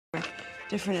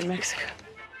different in Mexico.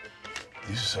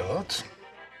 This is a lot.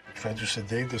 Trying to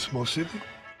sedate a small city?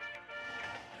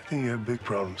 I think you have big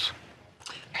problems.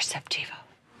 Perceptivo.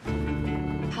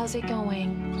 How's it going?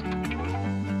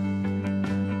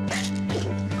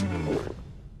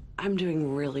 I'm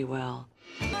doing really well.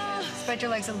 Spread your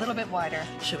legs a little bit wider.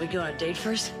 Should we go on a date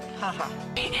first? Haha.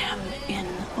 I am in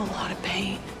a lot of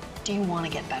pain. Do you want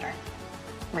to get better?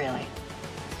 Really?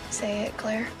 Say it,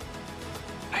 Claire.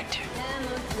 I do.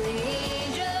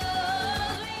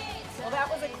 Well, that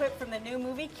was a clip from the new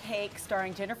movie Cake,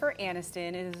 starring Jennifer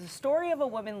Aniston. It is a story of a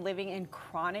woman living in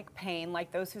chronic pain,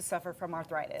 like those who suffer from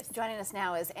arthritis. Joining us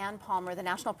now is Ann Palmer, the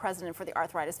National President for the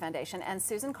Arthritis Foundation, and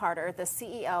Susan Carter, the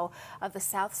CEO of the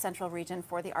South Central Region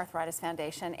for the Arthritis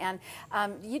Foundation. And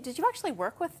did you actually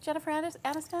work with Jennifer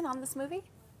Aniston on this movie?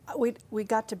 We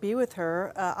got to be with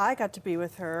her. I got to be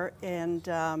with her in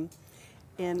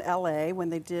LA when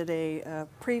they did a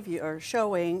preview or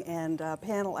showing and a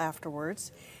panel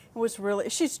afterwards. It was really,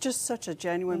 she's just such a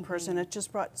genuine person. It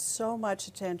just brought so much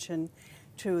attention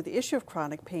to the issue of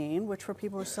chronic pain, which for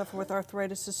people who suffer with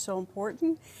arthritis is so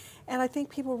important. And I think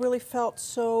people really felt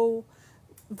so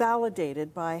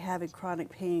validated by having chronic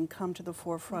pain come to the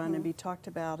forefront and be talked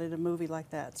about in a movie like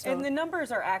that. So, and the numbers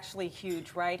are actually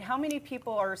huge, right? How many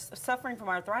people are suffering from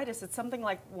arthritis? It's something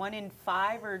like 1 in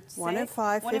 5 or 6? 1 in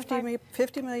 5,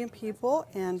 50 million people,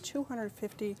 and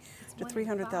 250 to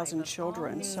 300,000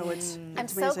 children. So it's I'm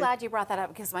so glad you brought that up,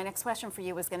 because my next question for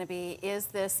you was going to be, is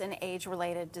this an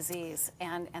age-related disease?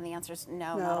 And the answer is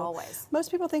no, not always.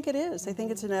 Most people think it is. They think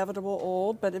it's inevitable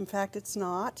old, but in fact it's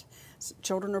not.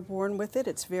 Children are born with it.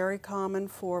 It's very common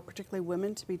for particularly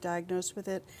women to be diagnosed with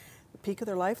it at the peak of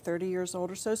their life, 30 years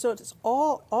old or so. So it's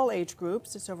all age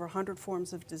groups. It's over 100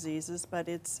 forms of diseases, but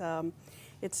it's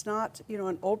not, you know,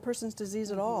 an old person's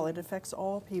disease at all. It affects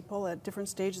all people at different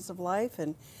stages of life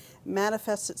and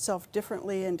manifests itself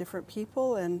differently in different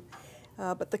people. And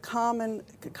but the common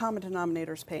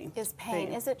denominator is pain. Is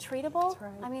pain. Is it treatable? That's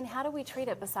right. I mean, how do we treat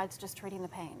it besides just treating the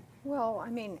pain? Well,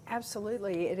 I mean,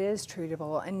 absolutely, it is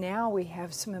treatable. And now we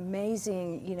have some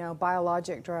amazing, you know,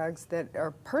 biologic drugs that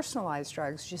are personalized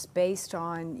drugs just based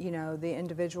on, you know, the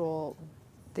individual's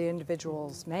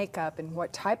makeup and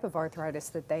what type of arthritis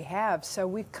that they have. So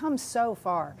we've come so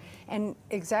far. And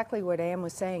exactly what Ann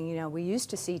was saying, you know, we used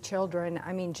to see children,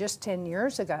 I mean, just 10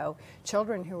 years ago,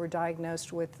 children who were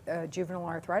diagnosed with juvenile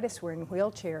arthritis were in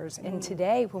wheelchairs. And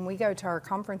today, when we go to our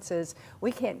conferences,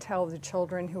 we can't tell the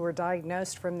children who are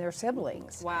diagnosed from their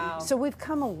siblings. Wow. So we've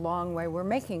come a long way. We're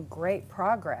making great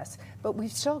progress, but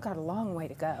we've still got a long way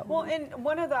to go. Well, and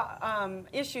one of the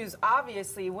issues,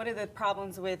 obviously, one of the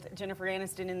problems with Jennifer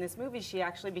Aniston in this movie, she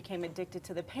actually became addicted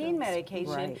to the pain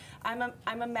medication. Right.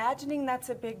 I'm imagining that's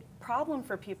a big problem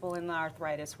for people in the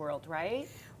arthritis world, right?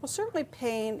 Well, certainly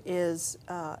pain is,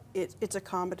 it's a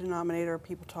common denominator.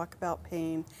 People talk about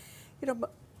pain. You know,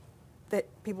 that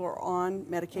people are on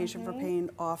medication for pain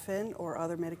often, or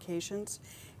other medications.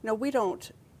 You know, we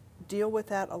don't deal with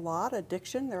that a lot.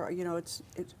 Addiction, there are, you know,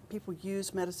 people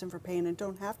use medicine for pain and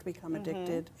don't have to become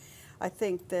addicted. I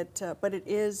think that, but it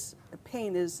is,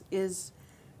 pain is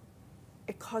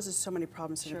it causes so many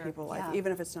problems in people's life,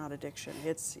 even if it's not addiction.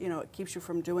 It's, you know, it keeps you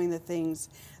from doing the things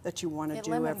that you want to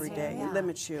do every day. It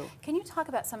limits you. Can you talk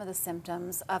about some of the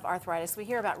symptoms of arthritis? We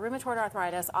hear about rheumatoid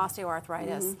arthritis,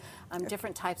 osteoarthritis,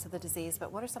 different types of the disease,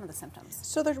 but what are some of the symptoms?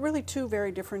 So there's really two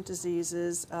very different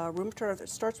diseases. Rheumatoid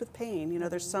arthritis starts with pain. You know,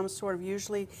 there's some sort of,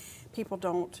 usually people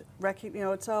don't recognize, you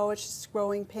know, it's just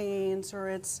growing pains, or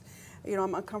it's, you know,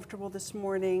 I'm uncomfortable this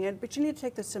morning, but you need to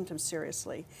take the symptoms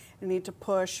seriously. You need to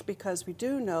push, because we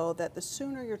do know that the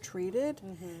sooner you're treated,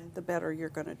 the better you're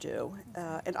going to do.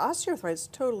 And osteoarthritis is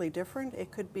totally different. It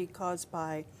could be caused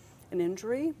by an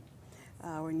injury,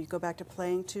 when you go back to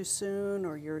playing too soon,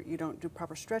 or you don't do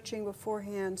proper stretching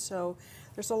beforehand. So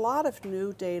there's a lot of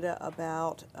new data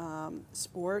about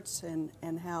sports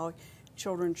and how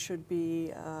children should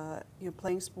be you know,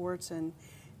 playing sports, and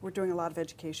we're doing a lot of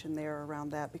education there around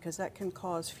that, because that can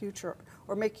cause future,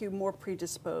 or make you more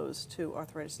predisposed to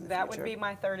arthritis in the future. That would be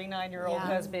my 39-year-old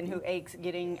husband who aches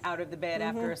getting out of the bed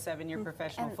after a 7-year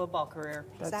professional football career.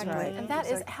 Exactly. Right. And that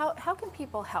is, how can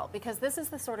people help? Because this is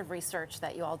the sort of research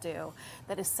that you all do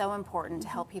that is so important to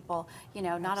help people, you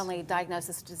know, not only diagnose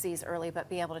this disease early, but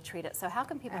be able to treat it. So how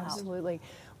can people help? Absolutely.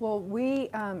 Well, we,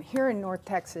 here in North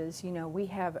Texas, you know, we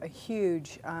have a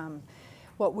huge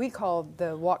what we call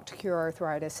the Walk to Cure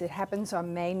Arthritis. It happens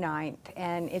on May 9th,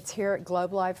 and it's here at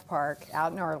Globe Life Park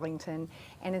out in Arlington,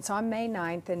 and it's on May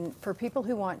 9th, and for people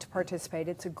who want to participate,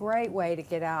 it's a great way to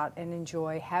get out and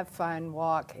enjoy, have fun,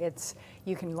 walk.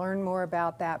 You can learn more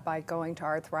about that by going to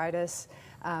Arthritis.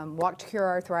 Walk to Cure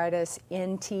Arthritis,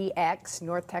 NTX,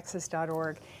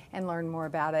 northtexas.org, and learn more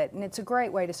about it. And it's a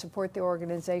great way to support the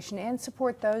organization and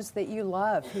support those that you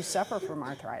love who suffer from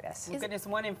arthritis. Well, goodness,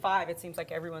 1 in 5, it seems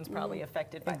like everyone's probably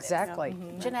affected by Exactly.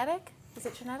 this. Genetic? Is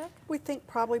it genetic? We think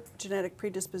probably genetic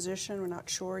predisposition. We're not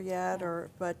sure yet,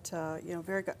 but you know,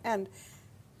 very good. And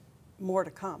more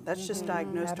to come. That's just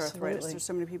diagnosed arthritis. Absolutely. There's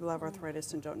so many people who have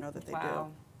arthritis and don't know that they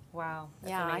Wow. Wow. That's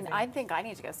Yeah, amazing. I think I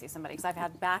need to go see somebody because I've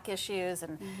had back issues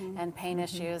and pain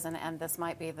issues, and this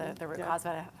might be the root cause,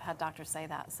 but I've had doctors say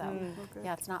that. So,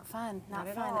 yeah, it's not fun. Not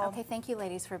at fun. all. Okay, thank you,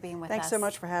 ladies, for being with Thanks us. so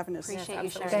much for having us. Appreciate you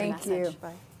sharing Thank the message. you.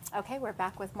 Bye. Okay, we're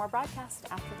back with more broadcast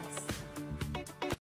after this.